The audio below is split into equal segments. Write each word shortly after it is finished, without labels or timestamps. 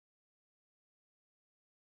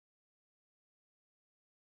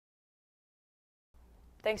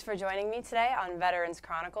Thanks for joining me today on Veterans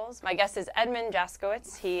Chronicles. My guest is Edmund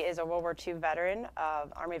Jaskiewicz. He is a World War II veteran,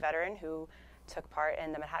 Army veteran who took part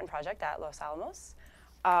in the Manhattan Project at Los Alamos,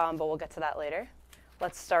 but we'll get to that later.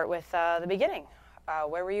 Let's start with the beginning.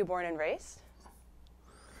 Where were you born and raised?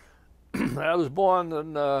 I was born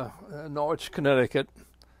in Norwich, Connecticut,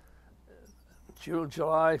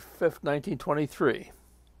 July 5th, 1923.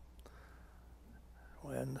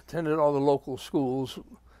 And attended all the local schools,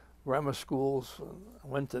 grammar schools,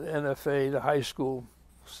 went to the NFA, the high school,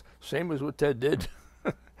 same as what Ted did.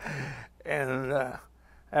 And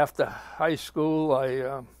after high school,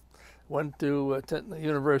 I went to the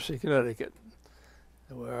University of Connecticut,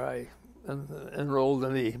 where I enrolled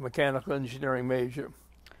in the mechanical engineering major.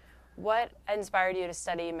 What inspired you to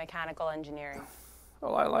study mechanical engineering?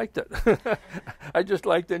 Well, I liked it. I just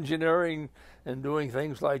liked engineering and doing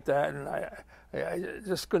things like that, and I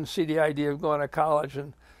just couldn't see the idea of going to college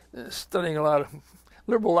and studying a lot of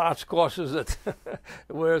liberal arts courses. That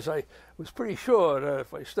whereas I was pretty sure that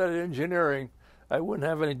if I studied engineering, I wouldn't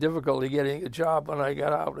have any difficulty getting a job when I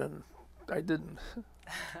got out, and I didn't.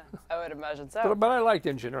 I would imagine so. But I liked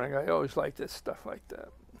engineering. I always liked this stuff like that.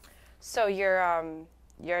 So your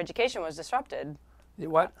education was disrupted.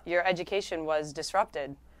 What? Your education was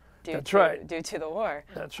disrupted due to the war.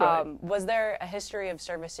 That's right. Was there a history of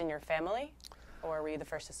service in your family, or were you the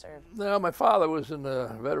first to serve? No, my father was a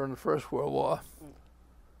veteran of the First World War.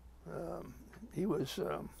 He was,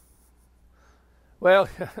 well,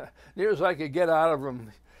 near as I could get out of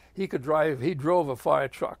him, he could drive. He drove a fire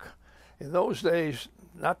truck. In those days,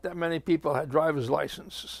 not that many people had driver's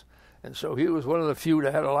licenses, and so he was one of the few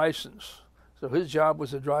that had a license. So his job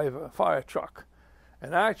was to drive a fire truck.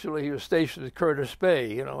 And actually, he was stationed at Curtis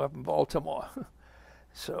Bay, up in Baltimore.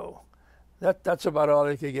 So that's about all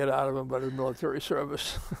they could get out of him about his military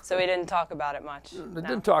service. So he didn't talk about it much? They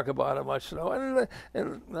didn't talk about it much, no.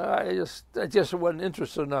 And I just wasn't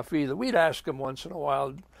interested enough either. We'd ask him once in a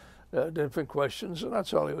while different questions, and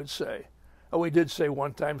that's all he would say. Oh, we did say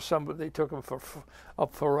one time they took him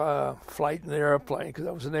up for flight in the airplane, because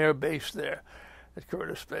there was an air base there at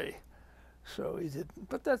Curtis Bay. So he did,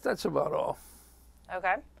 but that's about all.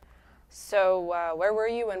 Okay. So where were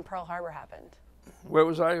you when Pearl Harbor happened? Where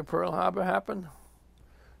was I when Pearl Harbor happened?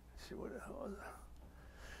 Let's see, what the hell was it?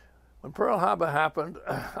 When Pearl Harbor happened,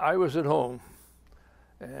 I was at home,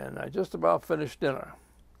 and I just about finished dinner.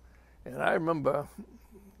 And I remember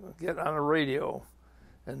getting on the radio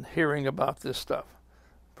and hearing about this stuff,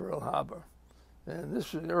 Pearl Harbor. And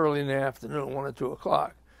this was early in the afternoon, 1 or 2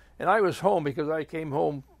 o'clock. And I was home because I came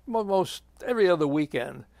home most every other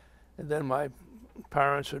weekend, and then my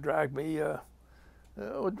parents would drive me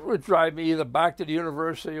either back to the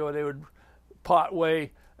university, or they would part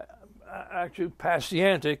way actually past the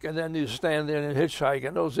Antic, and then you'd stand there and hitchhike.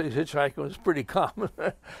 In those days, hitchhiking was pretty common,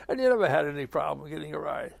 and you never had any problem getting a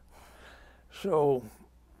ride. So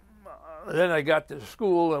then I got to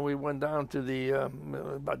school, and we went down to the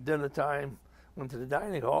about dinner time, went to the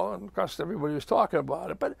dining hall, and of course everybody was talking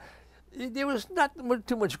about it, but there was not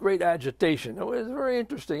too much great agitation. It was very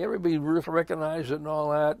interesting. Everybody recognized it and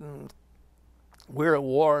all that, and we're at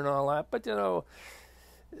war and all that. But,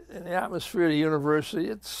 in the atmosphere of the university,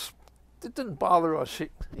 it didn't bother us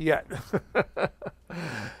yet.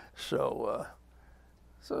 So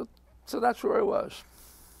that's where I was.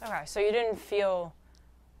 Okay, so you didn't feel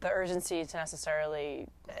the urgency to necessarily,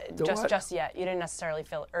 just yet. You didn't necessarily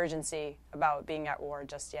feel urgency about being at war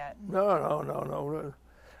just yet. No.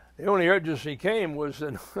 The only urgency came was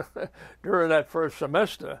during that first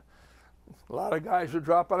semester. A lot of guys were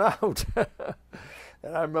dropping out.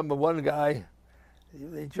 And I remember one guy,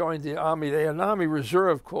 they joined the Army. They had an Army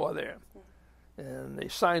Reserve Corps there. And they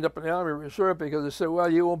signed up in the Army Reserve because they said,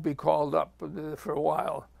 well, you won't be called up for a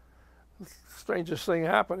while. The strangest thing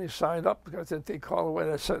happened. He signed up because they called away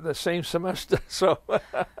the same semester. So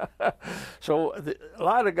a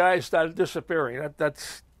lot of guys started disappearing.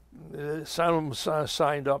 Some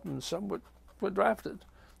signed up and some were drafted.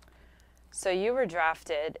 So you were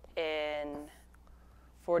drafted in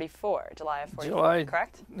July of 44,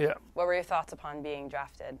 correct? Yeah. What were your thoughts upon being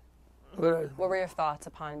drafted? What were your thoughts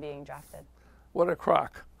upon being drafted? What a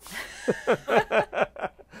crock.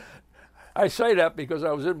 I say that because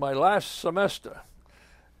I was in my last semester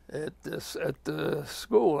at the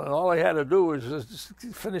school, and all I had to do was just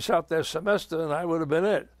finish out that semester, and I would have been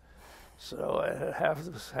it. So I had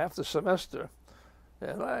half the semester,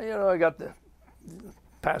 and I got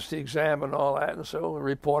passed the exam and all that, and so a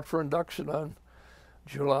report for induction on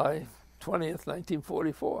July 20th,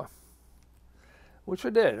 1944, which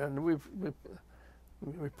I did, and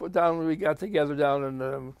We got together down in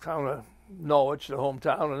the town of Norwich, the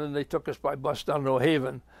hometown, and then they took us by bus down to New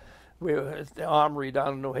Haven. We were at the Armory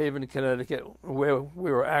down in New Haven, Connecticut, where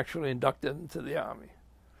we were actually inducted into the Army.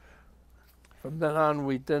 From then on,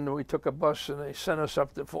 we took a bus and they sent us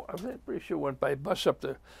up to I'm pretty sure we went by bus up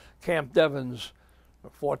to Camp Devens, or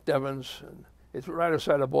Fort Devens, and it's right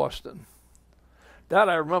outside of Boston. That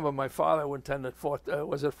I remember. My father attended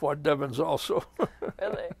was at Fort Devens also.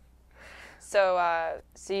 Really? So,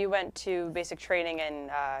 so you went to basic training in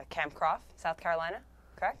Camp Croft, South Carolina,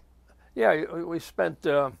 correct? Yeah, we spent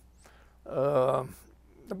about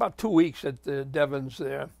 2 weeks at Devens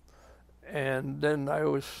there, and then I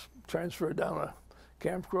was transferred down to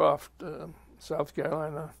Camp Croft, South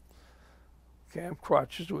Carolina. Camp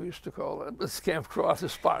Crotch, as we used to call it. It's Camp Croft,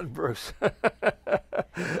 Spartanburg,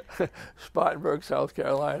 Spartanburg, South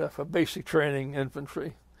Carolina, for basic training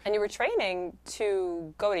infantry. And you were training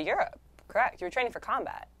to go to Europe, correct? You were training for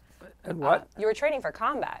combat. And what? You were training for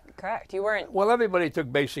combat, correct? You weren't. Well, everybody took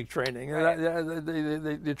basic training. Right.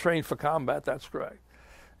 They trained for combat. That's correct.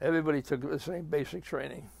 Everybody took the same basic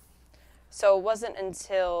training. So it wasn't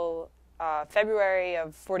until February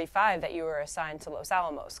of '45 that you were assigned to Los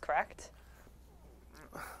Alamos, correct?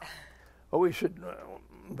 Well, we should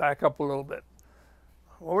back up a little bit.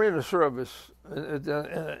 When we're in the service,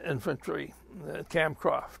 infantry, Camp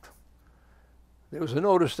Croft, there was a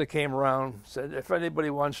notice that came around, said if anybody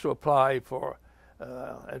wants to apply for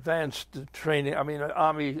advanced training,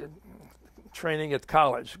 Army training at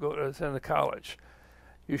college, go to attend a college,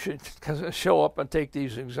 you should show up and take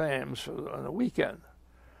these exams on the weekend.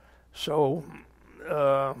 So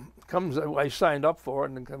I signed up for it,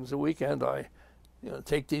 and then comes the weekend, I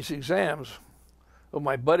take these exams. Well,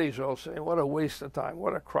 my buddies are all saying, what a waste of time,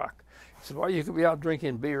 what a crock. He said, well, you could be out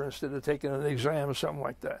drinking beer instead of taking an exam or something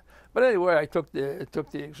like that. But anyway, I took the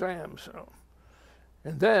exams. So.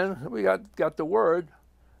 And then we got the word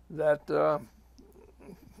that,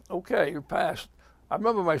 okay, you passed. I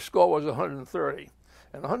remember my score was 130.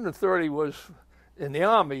 And 130 was, in the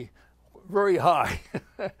Army, very high.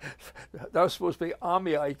 That was supposed to be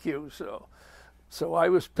Army IQ. So I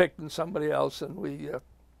was picked and somebody else, and we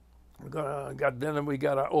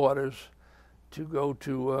got our orders to go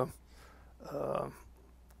to, what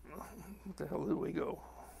the hell did we go?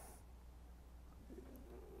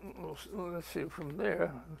 Let's see, from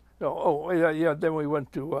there. Then we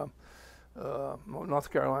went to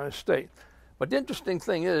North Carolina State. But the interesting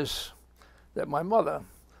thing is that my mother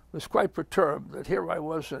was quite perturbed that here I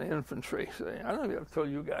was in the infantry. I don't know if I've told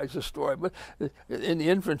you guys this story, but in the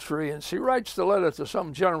infantry, and she writes the letter to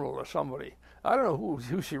some general or somebody. I don't know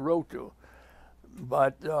who she wrote to,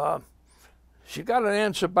 but she got an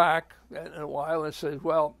answer back in a while and says,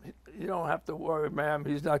 well, you don't have to worry, ma'am.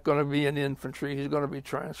 He's not going to be in the infantry. He's going to be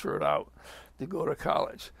transferred out to go to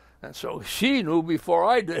college. And so she knew before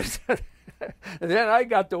I did. And then I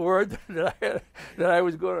got the word that I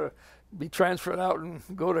was going to be transferred out and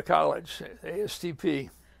go to college, ASTP.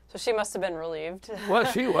 So she must have been relieved. Well,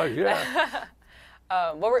 she was, yeah.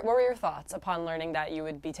 What were your thoughts upon learning that you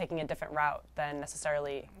would be taking a different route than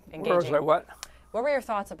necessarily engaging? Where was I, what? What were your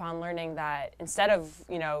thoughts upon learning that instead of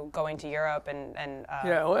going to Europe and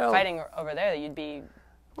fighting over there, that you'd be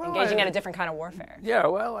engaging in a different kind of warfare? Yeah,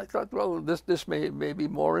 well, I thought, well, this may be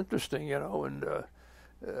more interesting, and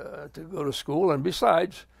to go to school, and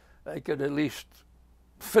besides, I could at least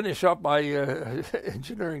finish up my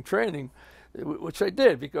engineering training, which I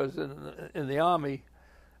did, because in the Army,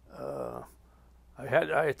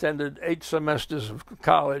 I attended 8 semesters of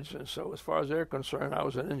college, and so as far as they're concerned, I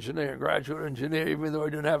was an engineer, graduate engineer, even though I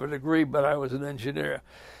didn't have a degree, but I was an engineer.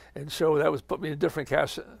 And so that put me in a different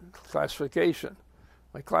classification.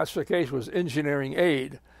 My classification was engineering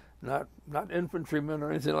aid, not infantryman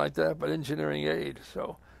or anything like that, but engineering aid.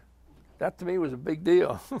 So that to me was a big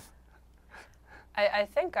deal. I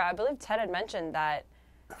believe Ted had mentioned that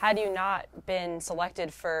had you not been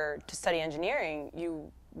selected to study engineering,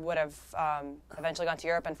 you would have eventually gone to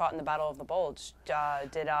Europe and fought in the Battle of the Bulge.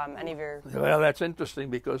 Did any of your... Well, that's interesting,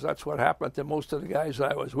 because that's what happened to most of the guys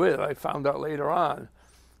I was with. I found out later on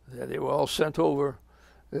that they were all sent over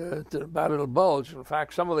to the Battle of the Bulge. In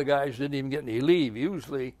fact, some of the guys didn't even get any leave.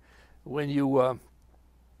 Usually, when you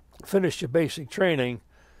finished your basic training,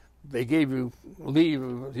 they gave you leave,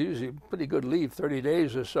 usually pretty good leave, 30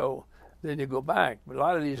 days or so, then you go back. But a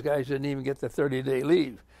lot of these guys didn't even get the 30-day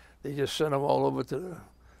leave. They just sent them all over to the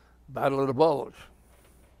Battle of the Bulge.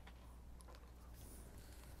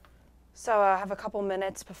 So I have a couple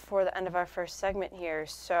minutes before the end of our first segment here.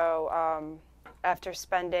 So after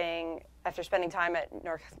spending time at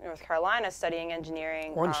North Carolina studying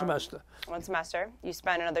engineering. One semester. One semester. You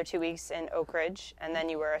spent another 2 weeks in Oak Ridge, and then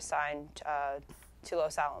you were assigned to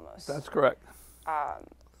Los Alamos. That's correct.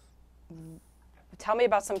 Tell me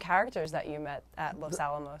about some characters that you met at Los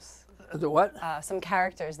Alamos. The what? Some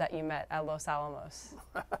characters that you met at Los Alamos.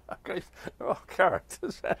 Okay, they're all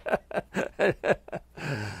characters.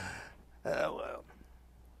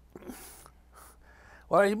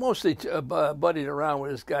 Well, he mostly buddied around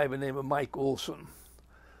with this guy by the name of Mike Olson.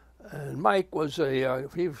 And Mike was he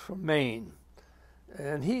was from Maine.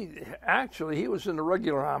 And he was in the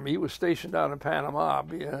regular army. He was stationed out in Panama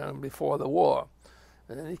before the war.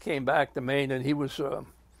 And then he came back to Maine, and he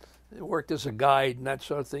worked as a guide and that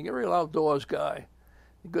sort of thing. A real outdoors guy,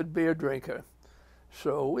 a good beer drinker.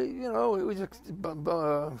 So we just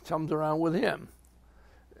chummed around with him.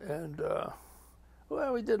 And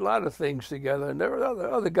well, we did a lot of things together. And there were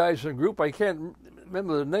other guys in the group. I can't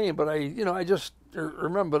remember the name, but I just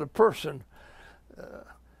remember the person.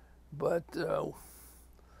 But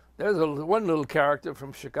there's one little character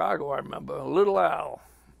from Chicago I remember, Little Al.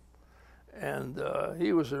 And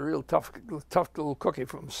he was a real tough little cookie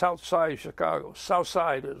from South Side Chicago. South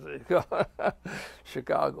Side, as they call it,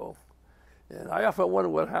 Chicago. And I often wonder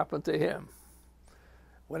what happened to him.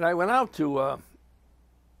 When I went out to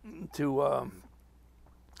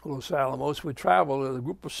Los Alamos, we traveled with a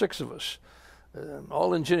group of 6 of us,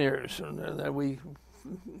 all engineers, and then we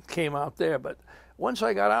came out there. But once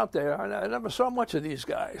I got out there, I never saw much of these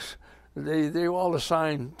guys. They were all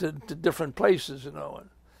assigned to different places, you know. And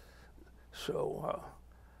so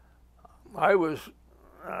I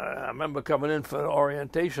remember coming in for an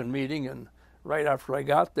orientation meeting, and right after I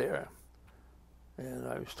got there, and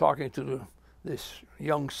I was talking to this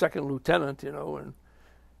young second lieutenant, you know, and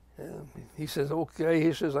he says, okay,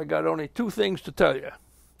 he says, I got only 2 things to tell you.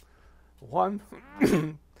 One,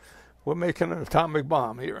 we're making an atomic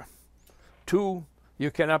bomb here. 2,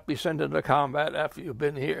 you cannot be sent into combat after you've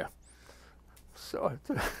been here. So,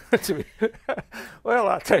 well,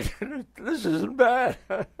 I'll tell you, this isn't bad.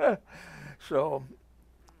 So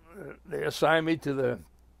they assigned me I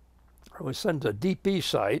was sent to a DP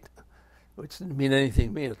site, which didn't mean anything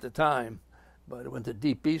to me at the time. But I went to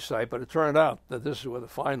DP site, but it turned out that this is where the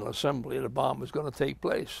final assembly of the bomb was going to take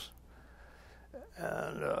place.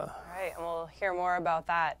 And all right, and we'll hear more about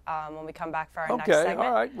that when we come back for our next okay, segment.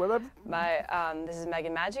 all right, whatever. This is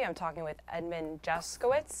Megan Maggi. I'm talking with Edmund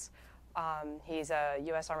Jaskiewicz. He's a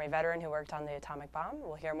U.S. Army veteran who worked on the atomic bomb.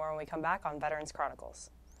 We'll hear more when we come back on Veterans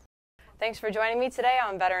Chronicles. Thanks for joining me today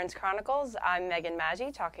on Veterans Chronicles. I'm Megan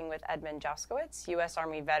Maggi, talking with Edmund Jaskiewicz, U.S.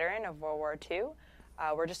 Army veteran of World War II.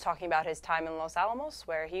 We're just talking about his time in Los Alamos,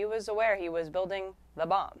 where he was aware he was building the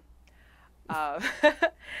bomb.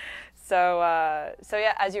 So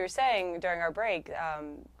yeah, as you were saying during our break,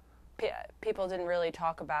 people didn't really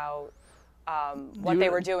talk about what they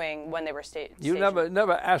were doing when they were stationed. You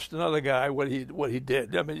never asked another guy what he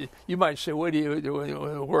did. I mean, you might say, "What do you do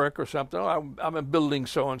in work or something?" Oh, I'm in building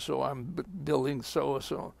so and so. I'm building so and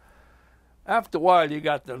so. After a while, you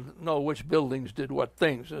got to know which buildings did what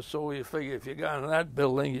things, and so you figure if you got in that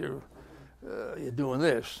building, you're doing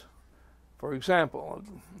this. For example,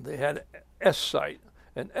 they had S site,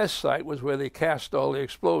 and S site was where they cast all the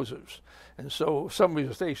explosives. And so if somebody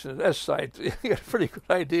was stationed at S site, you got a pretty good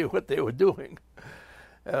idea what they were doing.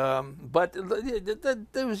 But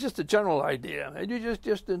there was just a general idea, and you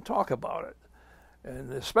just didn't talk about it.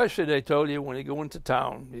 And especially they told you when you go into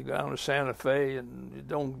town, you go down to Santa Fe, and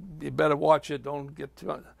you better watch it. Don't get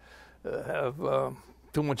have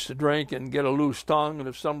too much to drink and get a loose tongue. And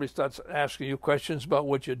if somebody starts asking you questions about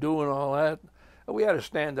what you're doing and all that, we had a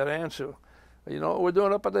standard answer. You know what we're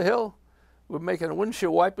doing up at the hill? We're making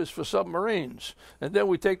windshield wipers for submarines. And then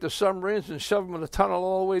we take the submarines and shove them in the tunnel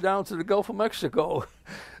all the way down to the Gulf of Mexico.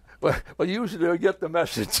 But usually they'll get the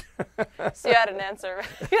message. So you had an answer.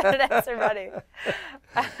 You had an answer ready.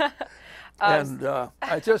 And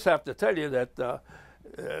I just have to tell you that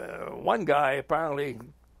one guy apparently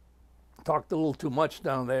talked a little too much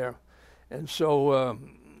down there. And so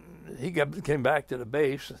he came back to the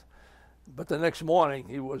base. But the next morning,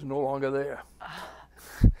 he was no longer there.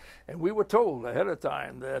 And we were told ahead of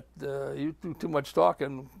time that you do too much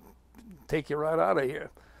talking, take you right out of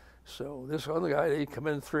here. So this other guy, he come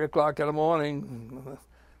in at 3 o'clock in the morning.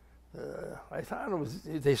 I thought it was,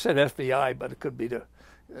 they said FBI, but it could be the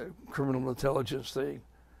criminal intelligence thing.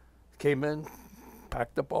 Came in,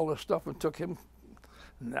 packed up all the stuff and took him,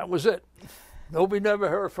 and that was it. Nobody never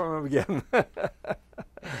heard from him again.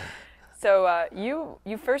 So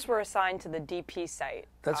you first were assigned to the DP site.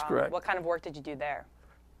 That's correct. What kind of work did you do there?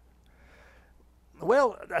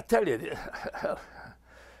 Well, I tell you,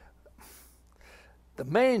 the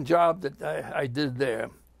main job that I did there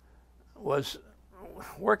was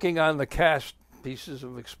working on the cast pieces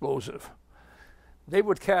of explosive. They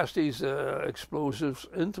would cast these explosives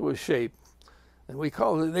into a shape, and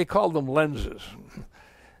they called them lenses.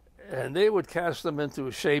 And they would cast them into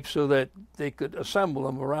a shape so that they could assemble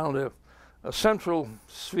them around a central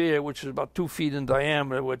sphere, which is about 2 feet in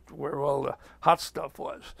diameter, where all the hot stuff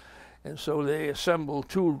was. And so they assembled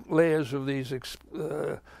 2 layers of these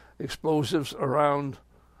explosives around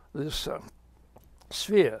this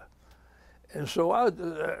sphere. And so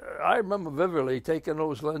I remember vividly taking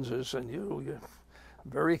those lenses, and you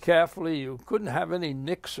very carefully, you couldn't have any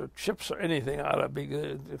nicks or chips or anything out of it,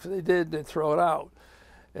 because if they did, they'd throw it out.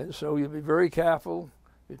 And so you'd be very careful.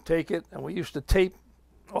 You'd take it, and we used to tape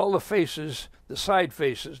all the faces, the side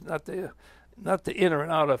faces, not the inner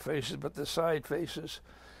and outer faces, but the side faces,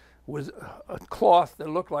 with a cloth that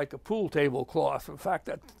looked like a pool table cloth. In fact,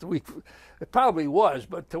 it probably was,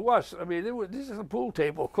 but to us, I mean, this is a pool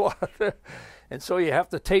table cloth. And so you have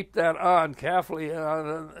to tape that on carefully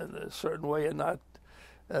on in a certain way, and not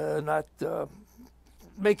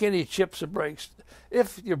make any chips or breaks.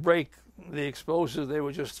 If you break the explosives, they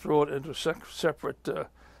would just throw it into a separate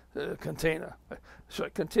container. So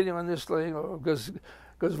continue on this thing, because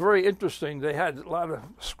very interesting. They had a lot of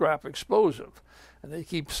scrap explosive, and they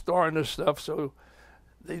keep storing this stuff. So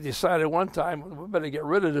they decided one time, we better get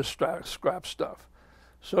rid of this scrap stuff.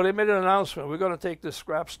 So they made an announcement: we're going to take this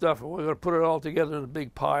scrap stuff and we're going to put it all together in a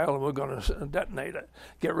big pile, and we're going to detonate it,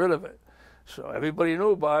 get rid of it. So everybody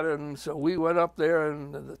knew about it, and so we went up there,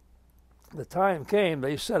 and the time came,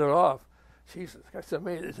 they set it off. Jesus, that's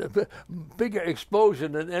amazing. It's a bigger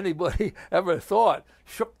explosion than anybody ever thought.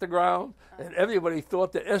 Shook the ground, and everybody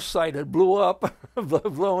thought the S site had blown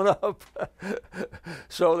up.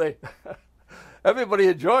 So everybody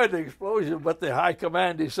enjoyed the explosion, but the high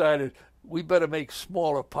command decided we better make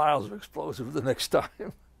smaller piles of explosives the next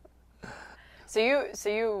time. So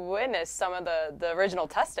you witnessed some of the original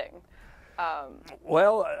testing.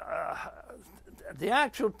 Well, the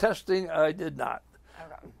actual testing I did not.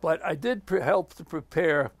 Okay. But I did help to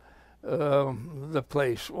prepare the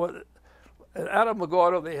place. At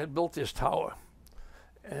Alamogordo, they had built this tower,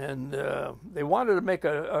 and they wanted to make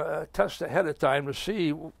a test ahead of time to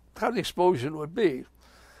see how the explosion would be.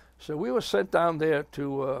 So we were sent down there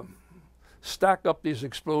to stack up these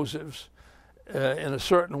explosives in a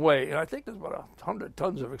certain way. And I think there's about 100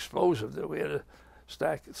 tons of explosive that we had to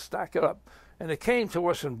stack it up. And it came to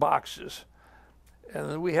us in boxes. And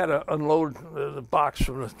then we had to unload the box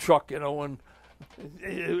from the truck, and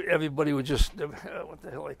everybody would just, what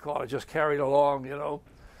the hell they call it, just carry it along,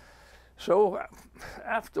 So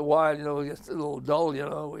after a while, it gets a little dull,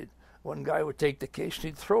 one guy would take the case and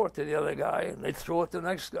he'd throw it to the other guy, and they'd throw it to the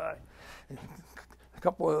next guy. And a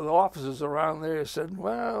couple of the officers around there said,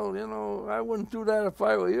 well, I wouldn't do that if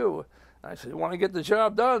I were you. I said, you want to get the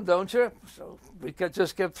job done, don't you? So we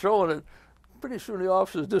just kept throwing it. Pretty soon the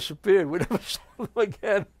officers disappeared. We never saw them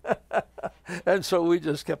again. And so we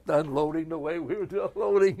just kept unloading the way we were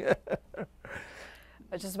loading.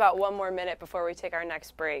 Just about one more minute before we take our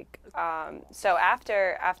next break. So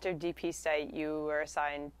after DP site, you were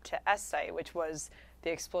assigned to S site, which was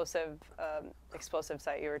the explosive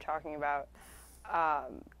site you were talking about. How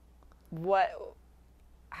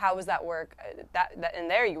was that work? That in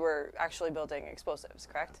there you were actually building explosives,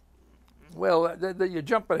 correct? Well, you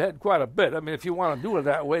jump ahead quite a bit. I mean, if you want to do it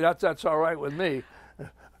that way, that's all right with me.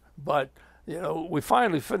 But we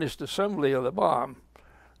finally finished assembly of the bomb,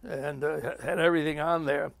 and had everything on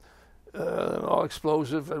there, all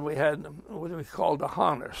explosive, and we had what we called the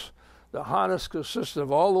harness. The harness consists of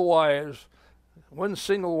all the wires, one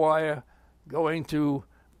single wire going to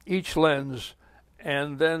each lens,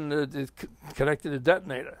 and then it connected the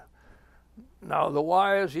detonator. Now the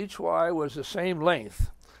wires, each wire was the same length.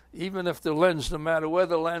 Even if the lens, no matter where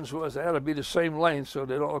the lens was, it had to be the same length, so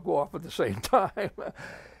they'd all go off at the same time.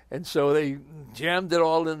 And so they jammed it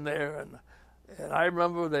all in there, and I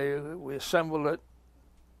remember we assembled it,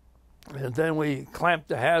 and then we clamped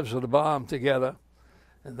the halves of the bomb together,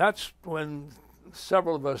 and that's when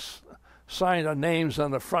several of us signed our names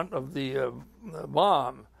on the front of the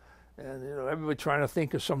bomb. And everybody trying to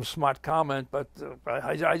think of some smart comment, but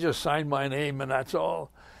I just signed my name, and that's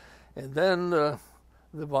all. And then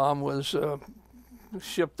the bomb was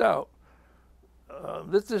shipped out.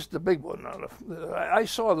 This is the big one. I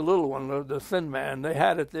saw the little one, the Thin Man. They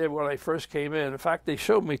had it there when I first came in. In fact, they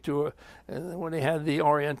showed me to it when they had the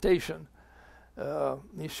orientation.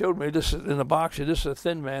 He showed me this in the box. This is a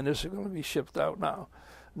Thin Man. This is going to be shipped out now.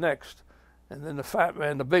 Next. And then the Fat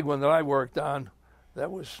Man, the big one that I worked on,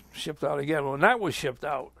 that was shipped out again. When that was shipped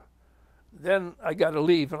out, then I got to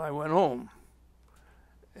leave and I went home.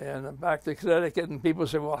 And back to Connecticut, and people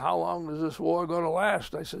say, well, how long is this war going to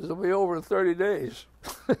last? I said, it'll be over in 30 days.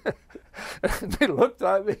 And they looked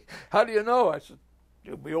at me, how do you know? I said,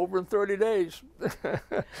 it'll be over in 30 days.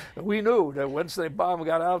 We knew that once the bomb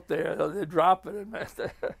got out there, they'd drop it, and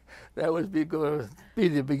that was going to be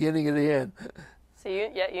the beginning of the end. So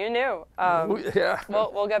you knew. Yeah.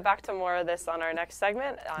 We'll get back to more of this on our next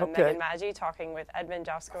segment. I'm Okay. Megan Maggi talking with Edmund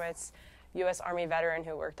Jaskiewicz, U.S. Army veteran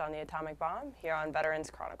who worked on the atomic bomb, here on Veterans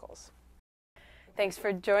Chronicles. Thanks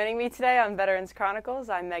for joining me today on Veterans Chronicles.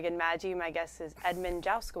 I'm Megan Maggi. My guest is Edmund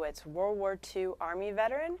Jaskiewicz, World War II Army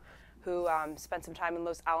veteran who spent some time in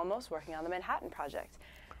Los Alamos working on the Manhattan Project.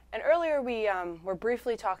 And earlier we were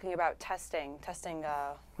briefly talking about testing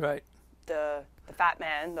Right. the Fat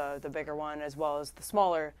Man, the bigger one, as well as the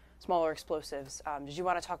smaller explosives. Did you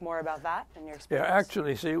want to talk more about that and your experience? Yeah,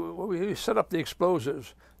 actually, see, we set up the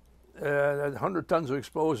explosives, 100 tons of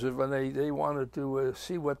explosive, and they wanted to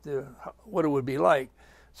see what it would be like.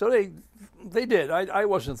 So they did. I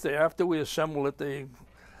wasn't there. After we assembled it,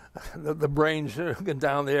 the brains got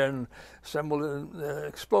down there and assembled it and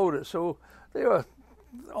exploded. So they were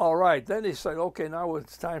all right. Then they said, okay, now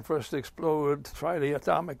it's time for us to explode, to try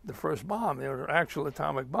the first bomb, the actual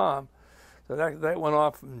atomic bomb. So that went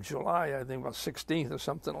off in July, I think about 16th or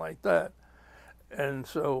something like that. And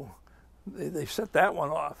so they set that one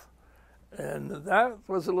off. And that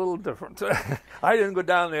was a little different. I didn't go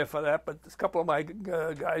down there for that, but a couple of my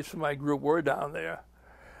guys from my group were down there.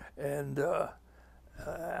 And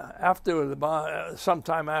after the bomb,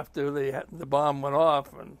 sometime after the bomb went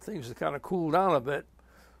off and things had kind of cooled down a bit,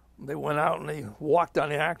 they went out and they walked on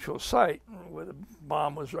the actual site where the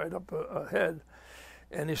bomb was right up ahead.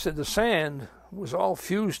 And he said the sand was all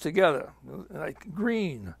fused together, like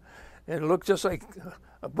green, and it looked just like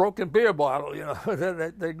a broken beer bottle, you know,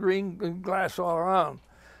 that green glass all around.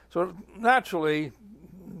 So naturally,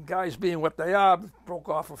 guys being what they are, broke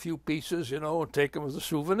off a few pieces, you know, and take them as a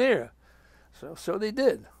souvenir. So they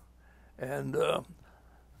did. And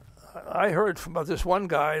I heard from about this one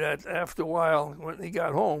guy that after a while, when he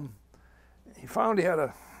got home, he found he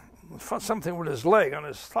had something with his leg on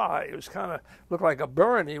his thigh. It was kind of looked like a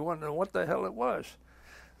burn. He wondered what the hell it was.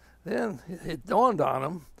 Then it dawned on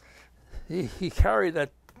him. He carried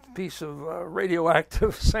that piece of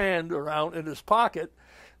radioactive sand around in his pocket,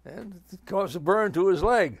 and it caused a burn to his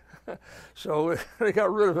leg. So they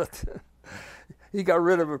got rid of it. He got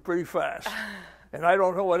rid of it pretty fast. And I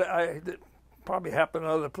don't know what it probably happened in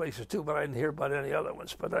other places too, but I didn't hear about any other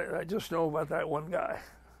ones. But I just know about that one guy.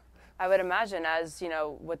 I would imagine, as you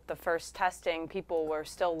know, with the first testing, people were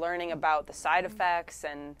still learning about the side effects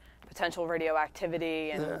and potential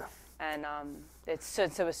radioactivity, and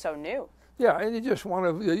since it was so new. Yeah, and you just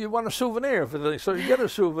want a souvenir for the, so you get a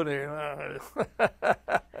souvenir.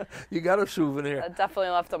 You got a souvenir. That definitely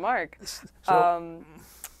left a mark.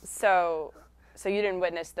 So you didn't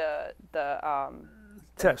witness the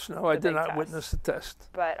test? No, I did not test. Witness the test.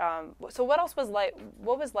 But so what else was like?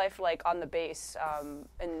 What was life like on the base,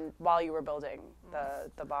 while you were building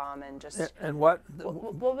the bomb, and just and what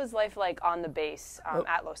was life like on the base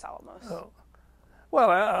at Los Alamos? Oh. Well,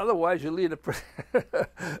 otherwise you lead a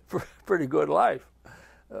pretty good life.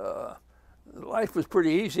 Life was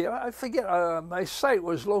pretty easy. I forget, my site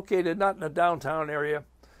was located not in the downtown area.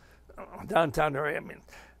 I mean,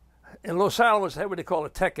 in Los Alamos, they had what they call a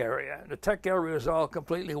tech area. The tech area is all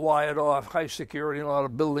completely wired off, high security, and a lot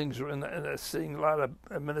of buildings were in the thing, a lot of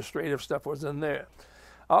administrative stuff was in there.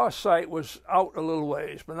 Our site was out a little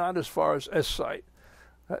ways, but not as far as S site.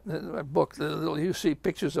 In my book, you see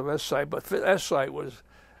pictures of S site, but S site was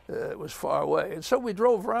far away, and so we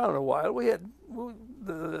drove around a while. We had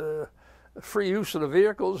the free use of the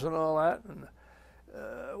vehicles and all that. And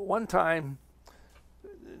one time,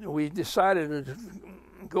 we decided to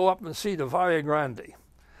go up and see the Valle Grande.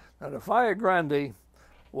 Now, the Valle Grande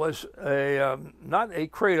was not a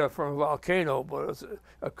crater from a volcano, but it was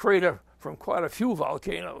a crater from quite a few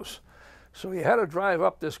volcanoes. So we had to drive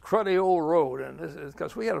up this cruddy old road, and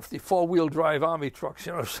because we had the four-wheel drive Army trucks,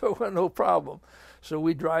 you know, so no problem. So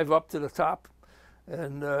we drive up to the top,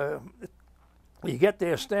 and you get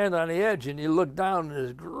there, stand on the edge, and you look down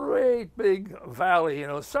this great big valley, you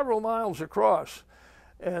know, several miles across,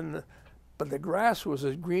 but the grass was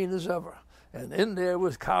as green as ever, and in there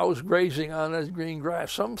was cows grazing on this green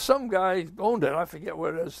grass. Some guy owned it. I forget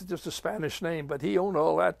what it is, just a Spanish name, but he owned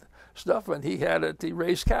all that stuff, and he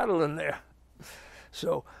raised cattle in there.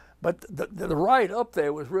 So, but the ride up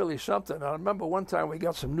there was really something. I remember one time we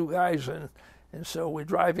got some new guys in, and so we're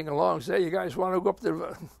driving along. Say, hey, you guys want to go up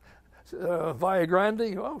to Via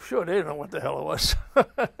Grande? Oh, sure, they didn't know what the hell it was.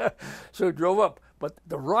 So we drove up. But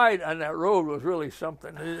the ride on that road was really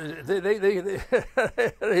something. They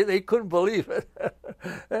couldn't believe it.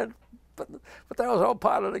 But that was all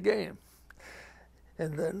part of the game.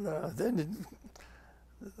 And then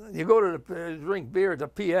you go to the, drink beer at the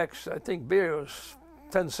PX. I think beer was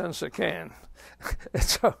 10 cents a can.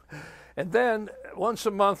 And then once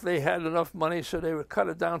a month they had enough money, so they would cut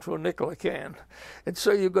it down to a nickel a can. And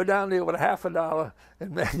so you go down there with half $1,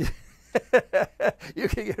 and man, you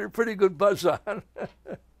can get a pretty good buzz on.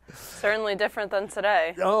 Certainly different than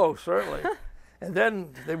today. Oh, certainly. And then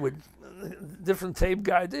they would, different tape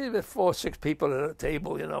guys, they had 4 or 6 people at a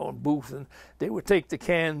table, you know, and booth, and they would take the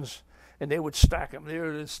cans and they would stack them. They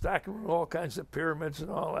would stack them in all kinds of pyramids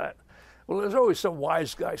and all that. Well, there's always some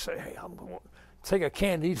wise guy say, hey, I'm going to take a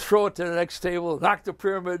can, he'd throw it to the next table, knock the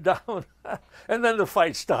pyramid down, and then the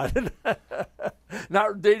fight started.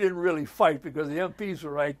 Now, they didn't really fight because the MPs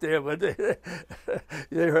were right there, but they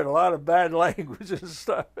heard a lot of bad language and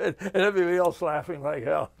stuff, and everybody else laughing like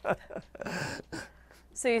hell.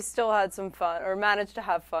 So you still had some fun, or managed to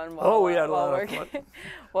have fun while, we had a lot working, of fun.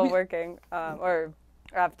 while working, or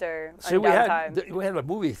after See, downtime. we had a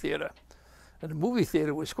movie theater. And the movie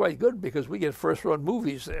theater was quite good because we get first-run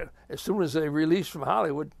movies there. As soon as they release from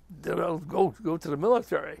Hollywood, they'll go to the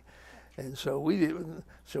military. And so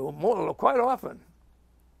quite often,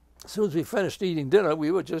 as soon as we finished eating dinner,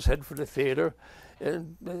 we would just head for the theater.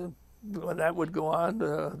 And when that would go on,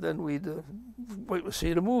 then we'd wait to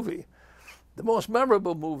see the movie. The most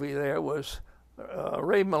memorable movie there was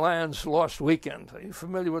Ray Milland's Lost Weekend. Are you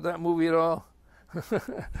familiar with that movie at all?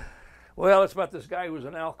 Well, it's about this guy who was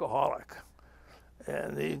an alcoholic.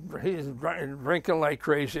 And he's drinking like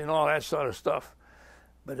crazy and all that sort of stuff.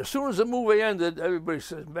 But as soon as the movie ended, everybody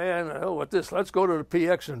says, man, the hell with this, let's go to the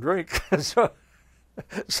PX and drink.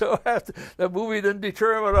 so after the movie didn't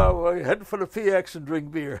determine, we head for the PX and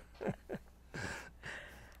drink beer.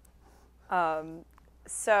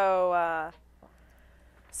 So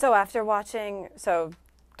after watching,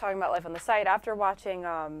 talking about life on the site, after watching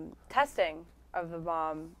testing of the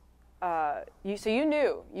bomb, you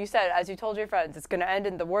knew, you said, as you told your friends, it's going to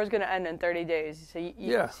end, the war's going to end in 30 days. So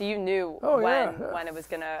you knew when it was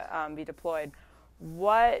going to be deployed.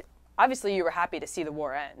 Obviously you were happy to see the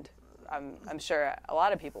war end. I'm sure a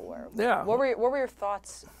lot of people were. Yeah. What were your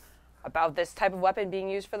thoughts about this type of weapon being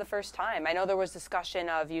used for the first time? I know there was discussion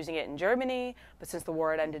of using it in Germany, but since the war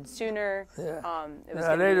had ended sooner, it was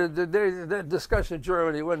the discussion in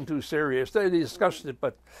Germany wasn't too serious. They discussed it,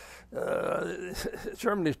 but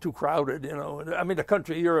Germany's too crowded, you know. I mean, the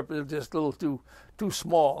country of Europe is just a little too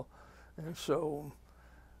small. And so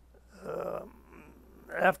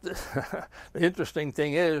after the interesting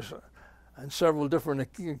thing is, on several different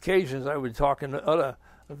occasions, I would talk to other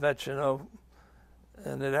vets, you know,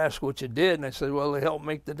 and they'd ask what you did, and I said, well, they helped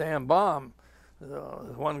make the damn bomb.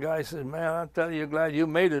 One guy said, man, I'll tell you, glad you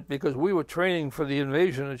made it, because we were training for the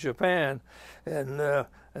invasion of Japan. And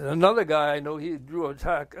another guy I know, he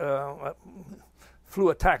flew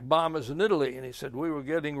attack bombers in Italy, and he said, we were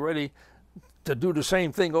getting ready to do the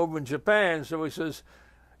same thing over in Japan. So he says,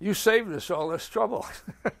 you saved us all this trouble.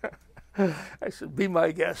 I said, be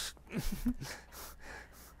my guest.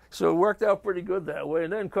 So it worked out pretty good that way.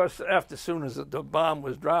 And then, of course, as soon as the bomb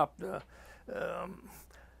was dropped,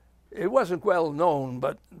 it wasn't well known,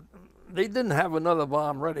 but they didn't have another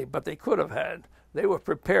bomb ready, but they could have had. They were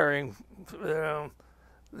preparing, they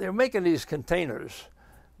were making these containers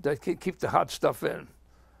that keep the hot stuff in.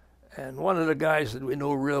 And one of the guys that we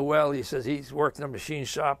know real well, he says he's worked in a machine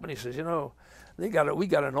shop, and he says, you know, we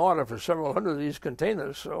got an order for several hundred of these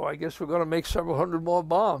containers, so I guess we're going to make several hundred more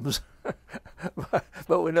bombs.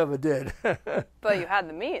 But we never did. But you had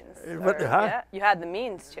the means. Yeah, you had the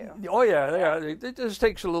means to. Oh yeah. It just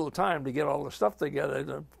takes a little time to get all the stuff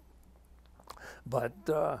together. But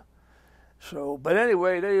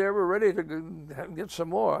anyway, they were ready to get some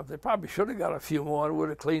more. They probably should have got a few more. It would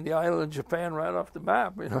have cleaned the island of Japan right off the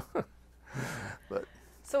map, you know. But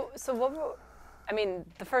so what? I mean,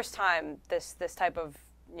 the first time this type of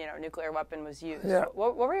nuclear weapon was used,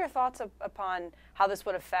 what were your thoughts upon how this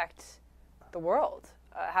would affect the world?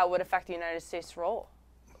 How it would affect the United States' role?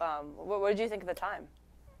 What did you think at the time?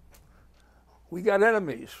 We got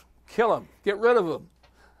enemies. Kill them. Get rid of them.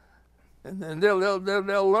 And then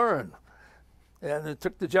they'll learn. And it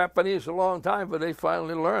took the Japanese a long time, but they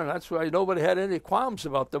finally learned. That's why nobody had any qualms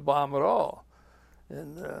about the bomb at all.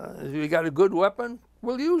 And if you got a good weapon,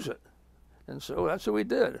 we'll use it. And so that's what we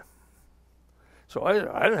did. So I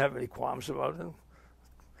didn't have any qualms about it.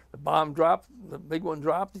 The bomb dropped, the big one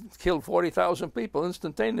dropped, it killed 40,000 people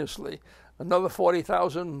instantaneously. Another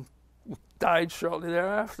 40,000 died shortly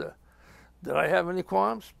thereafter. Did I have any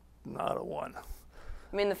qualms? Not a one.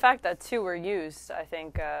 I mean, the fact that 2 were used, I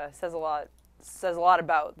think, says a lot. Says a lot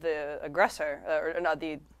about the aggressor, or not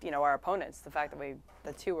the our opponents. The fact that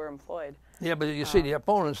the 2 were employed. Yeah, but you see, the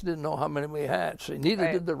opponents didn't know how many we had. See,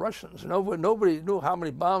 neither did the Russians. Nobody knew how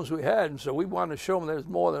many bombs we had, and so we wanted to show them there's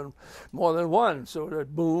more than one. So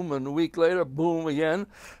that boom, and a week later, boom again.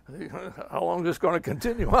 How long is this going to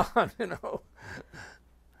continue on?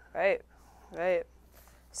 Right.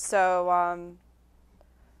 So,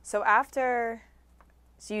 so after.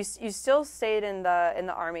 So you still stayed in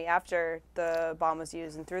the Army after the bomb was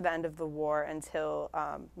used and through the end of the war until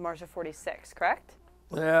March of '46, correct?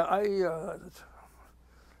 Yeah,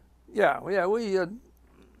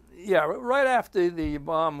 right after the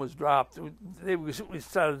bomb was dropped, we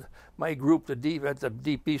started, my group, at the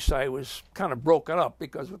Deep East side, was kind of broken up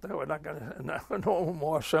because they were not going to no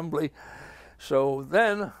more assembly. So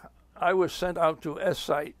then I was sent out to S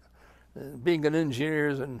site, being an engineer,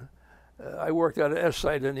 and I worked at an S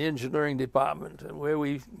site in the engineering department, and where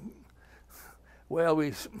we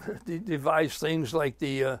devised things like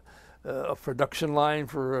the a production line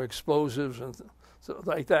for explosives and so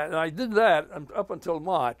like that. And I did that up until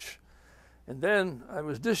March, and then I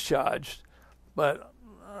was discharged. But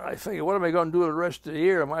I figured, what am I going to do the rest of the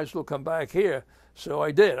year? I might as well come back here. So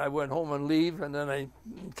I did. I went home on leave, and then I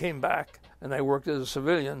came back, and I worked as a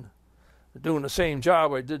civilian, doing the same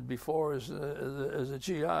job I did before as a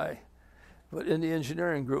GI. But in the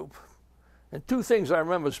engineering group. And 2 things I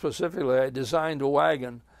remember specifically. I designed a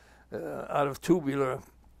wagon out of tubular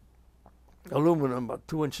aluminum, about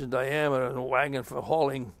 2 inches in diameter, and a wagon for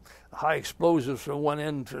hauling high explosives from one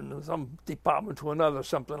end to some department to another,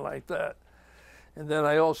 something like that. And then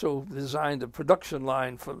I also designed a production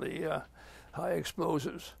line for the high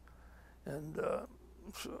explosives. And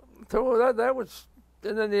so that was...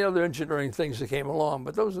 And then the other engineering things that came along,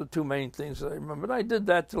 but those are the 2 main things that I remember. And I did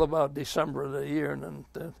that till about December of the year, and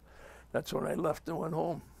then that's when I left and went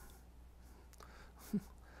home.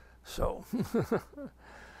 So,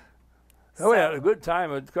 we had a good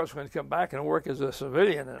time. Of course, when I come back and work as a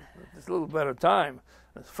civilian, it's a little better time.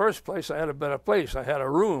 In the first place, I had a better place. I had a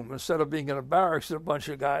room. Instead of being in a barracks with a bunch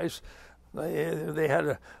of guys, they had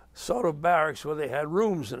a sort of barracks where they had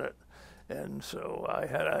rooms in it. And so I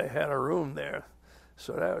had a room there.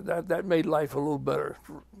 So that made life a little better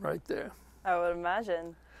right there. I would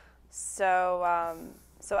imagine. So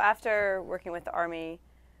so after working with the Army,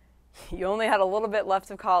 you only had a little bit left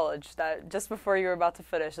of college, that just before you were about to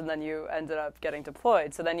finish, and then you ended up getting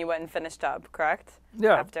deployed. So then you went and finished up, correct?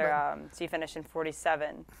 Yeah. After so you finished in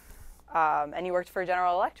 '47, and you worked for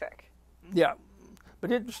General Electric. Yeah. But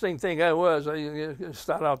the interesting thing I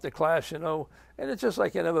start out the class, and it's just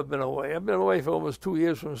like I've never been away. I've been away for almost 2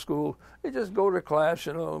 years from school. You just go to class,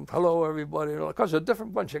 hello everybody, because there's a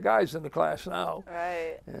different bunch of guys in the class now.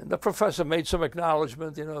 Right. And the professor made some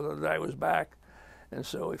acknowledgement, that I was back, and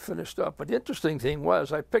so we finished up. But the interesting thing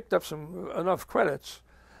was I picked up enough credits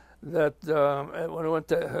that when I went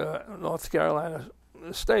to North Carolina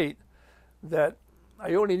State, that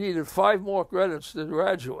I only needed 5 more credits to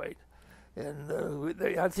graduate. And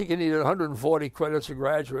I think I needed 140 credits to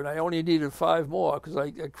graduate. I only needed 5 more because I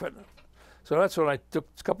credit. So that's when I took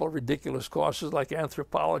a couple of ridiculous courses like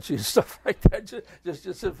anthropology and stuff like that,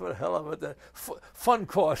 just for the hell of it, the fun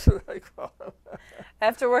courses, I call them.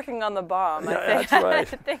 After working on the bomb, that's right.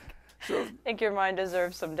 I think your mind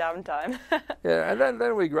deserves some downtime. Yeah, and then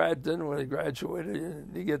when we graduated,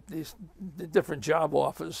 you get these different job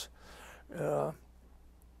offers.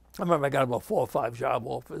 I remember I got about 4 or 5 job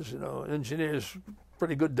offers. Engineers,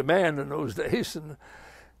 pretty good demand in those days, and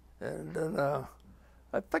then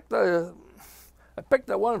I picked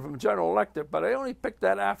that one from General Electric, but I only picked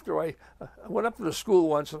that after I went up to the school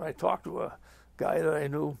once and I talked to a guy that I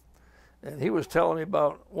knew, and he was telling me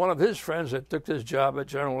about one of his friends that took this job at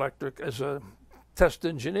General Electric as a test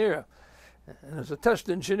engineer. And as a test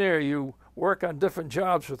engineer, you work on different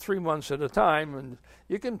jobs for 3 months at a time, and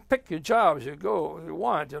you can pick your jobs you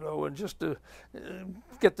want, and just to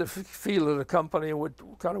get the feel of the company and what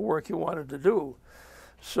kind of work you wanted to do.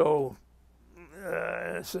 So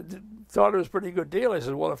I thought it was a pretty good deal. I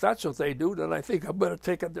said, well, if that's what they do, then I think I better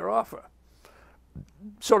take up their offer.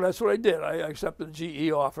 So that's what I did. I accepted the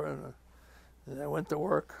GE offer, and I went to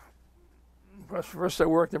work. First I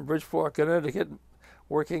worked in Bridgeport, Connecticut,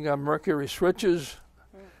 working on mercury switches.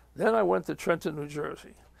 Then I went to Trenton, New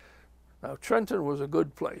Jersey. Now, Trenton was a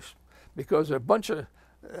good place because a bunch of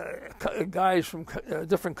guys from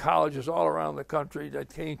different colleges all around the country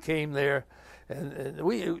that came there, and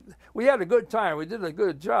we had a good time. We did a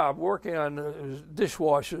good job working on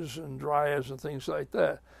dishwashers and dryers and things like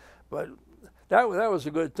that. But that was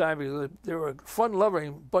a good time because they were a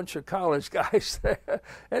fun-loving bunch of college guys there.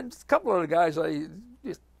 And a couple of the guys I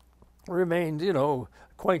just remained, you know,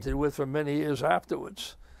 acquainted with for many years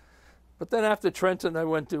afterwards. But then after Trenton, I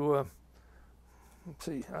went to, let's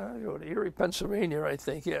see, I go to Erie, Pennsylvania, I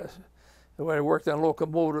think, yes. Where I worked on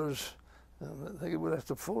locomotives. I think that's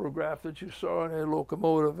the photograph that you saw in a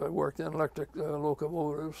locomotive. I worked on electric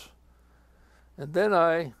locomotives. And then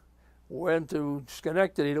I went to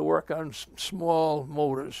Schenectady to work on small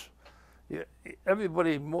motors. Yeah,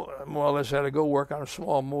 everybody more or less had to go work on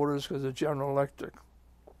small motors because of General Electric.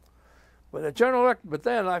 But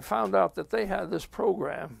then I found out that they had this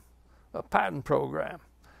program, a patent program,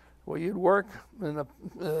 where you'd work during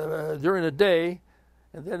the day,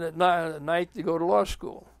 and then at night you go to law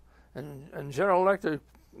school. And General Electric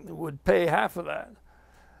would pay half of that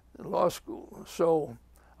in law school. So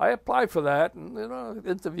I applied for that, and you know,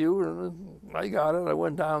 interviewed, and I got it. I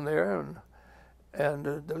went down there, and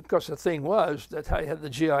of course the thing was that I had the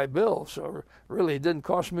GI Bill, so really it didn't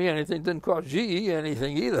cost me anything. Didn't cost GE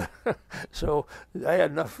anything either. So I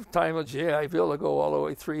had enough time with GI Bill to go all the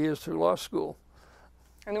way 3 years through law school.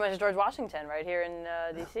 And you went to George Washington, right here in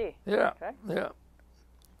D.C. Yeah. Okay. Yeah.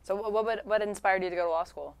 So what inspired you to go to law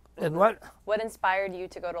school? And what? What inspired you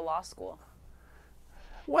to go to law school?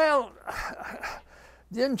 Well,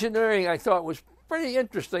 the engineering I thought was pretty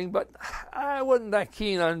interesting, but I wasn't that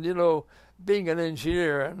keen on, you know, being an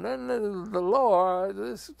engineer. And then the law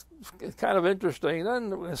is kind of interesting,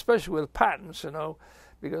 then especially with patents, you know,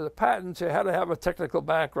 because the patents, you had to have a technical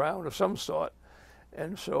background of some sort.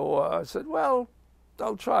 And so I said, well,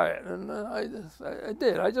 I'll try it. And I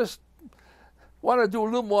did. I just wanted to do a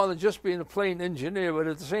little more than just being a plain engineer, but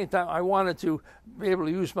at the same time, I wanted to be able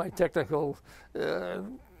to use my technical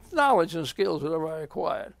knowledge and skills, whatever I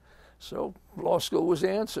acquired. So law school was the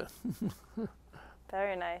answer.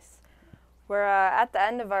 Very nice. We're at the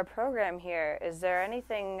end of our program here. Is there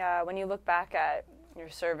anything, when you look back at your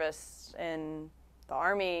service in the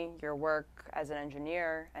Army, your work as an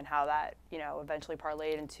engineer, and how that, you know, eventually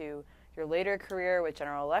parlayed into your later career with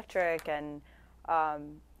General Electric, and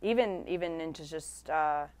even into just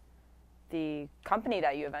the company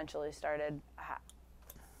that you eventually started.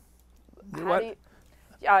 You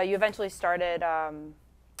eventually started or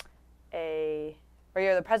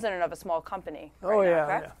you're the president of a small company. Right Oh, now, yeah,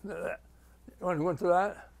 correct? yeah. You want to go into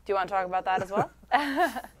that? Do you want to talk about that as well?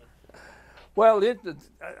 Well,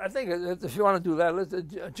 I think if you want to do that, let's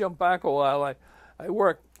jump back a while. I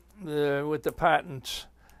worked with the patents.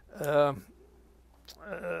 I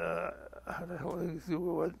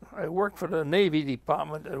worked for the Navy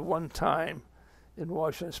Department at one time in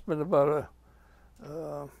Washington. I spent about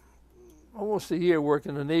almost a year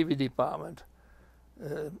working in the Navy Department.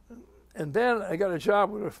 And then I got a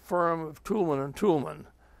job with a firm of Toolman & Toolman.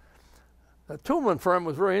 The Toolman firm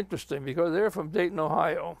was very interesting because they're from Dayton,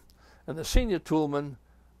 Ohio. And the senior Toolman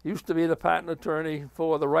used to be the patent attorney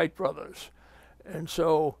for the Wright brothers. And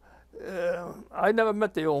so I never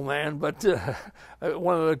met the old man, but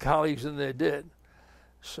one of the colleagues in there did.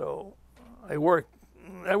 So I worked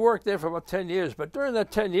there for about 10 years. But during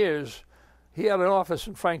that 10 years, he had an office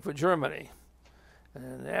in Frankfurt, Germany.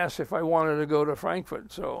 And they asked if I wanted to go to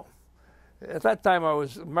Frankfurt. So at that time I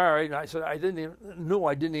was married, and I said I didn't even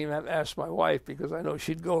have to ask my wife because I know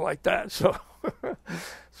she'd go like that. So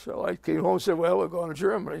so I came home and said, well, we're going to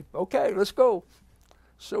Germany. Okay, let's go.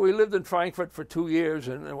 So we lived in Frankfurt for 2 years,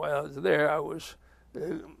 and while I was there, I was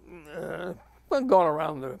going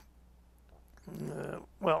around the.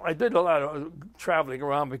 Well, I did a lot of traveling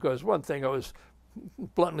around because one thing I was,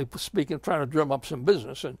 bluntly speaking, trying to drum up some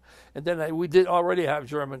business, and then we did already have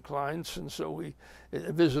German clients, and so we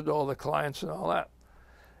visited all the clients and all that.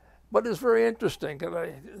 But it's very interesting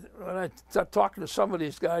because when I started talking to some of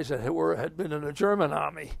these guys that had been in the German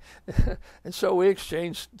army, and so we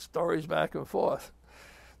exchanged stories back and forth.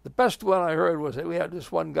 The best one I heard was that we had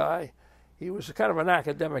this one guy. He was kind of an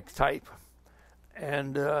academic type,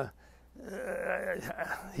 and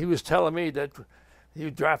he was telling me that he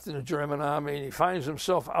was drafted in the German army, and he finds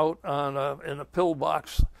himself out in a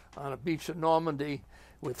pillbox on a beach in Normandy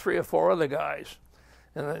with 3 or 4 other guys.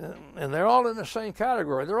 And they're all in the same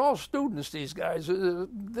category. They're all students, these guys.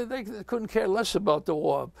 They couldn't care less about the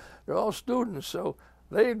war. They're all students. So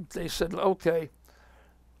they said, okay,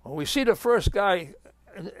 when we see the first guy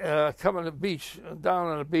coming to the beach, down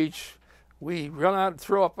on the beach, we run out,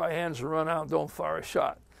 throw up our hands and run out, don't fire a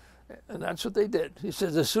shot. And that's what they did. He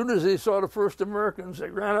says as soon as they saw the first Americans, they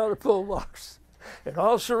ran out of the pillbox and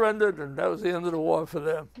all surrendered, and that was the end of the war for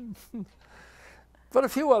them. But a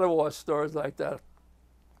few other war stories like that.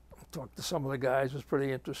 Talked to some of the guys. It was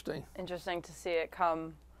pretty interesting. Interesting to see it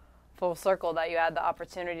come full circle that you had the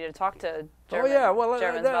opportunity to talk to Oh yeah, well,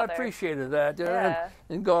 Germans I about their... appreciated that. Yeah.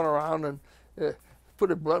 And going around and put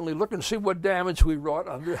it bluntly, look and see what damage we wrought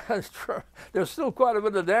on the. There's still quite a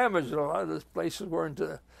bit of damage. A lot of those places weren't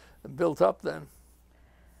built up then.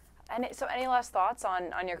 And so, any last thoughts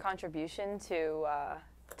on your contribution to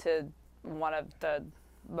one of the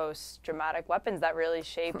most dramatic weapons that really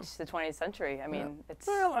shaped the 20th century? I mean, it's...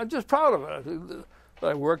 Well, I'm just proud of it.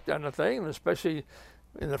 I worked on the thing, and especially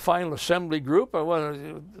in the final assembly group. I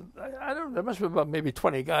don't. There must have been about maybe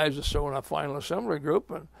 20 guys or so in our final assembly group,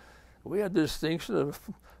 and we had this distinction of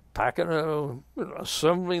packing,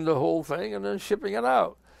 assembling the whole thing, and then shipping it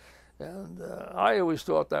out. And I always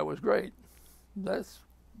thought that was great.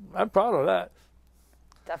 I'm proud of that.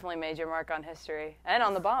 Definitely made your mark on history and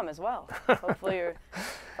on the bomb as well. Hopefully you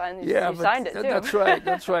yeah, signed it too. That's right.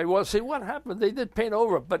 That's right. Well, see what happened? They did paint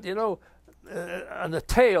over it, but on the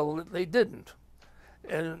tail they didn't.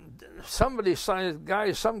 And somebody signed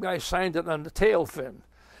some guy signed it on the tail fin,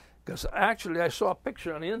 because actually I saw a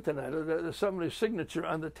picture on the internet of somebody's signature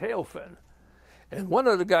on the tail fin. And one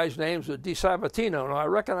of the guys' names was Di Sabatino, and I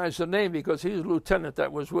recognize the name because he's a lieutenant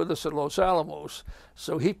that was with us at Los Alamos.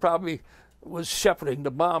 So he probably was shepherding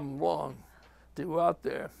the bomb along to go out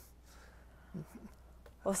there.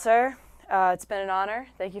 Well, sir, it's been an honor.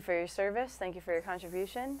 Thank you for your service. Thank you for your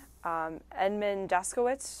contribution. Edmund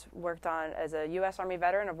Jaskiewicz worked as a U.S. Army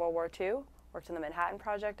veteran of World War II, worked on the Manhattan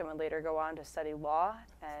Project, and would later go on to study law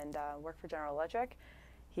and work for General Electric.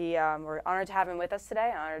 We're honored to have him with us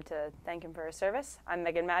today, honored to thank him for his service. I'm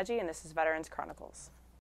Megan Maggi, and this is Veterans Chronicles.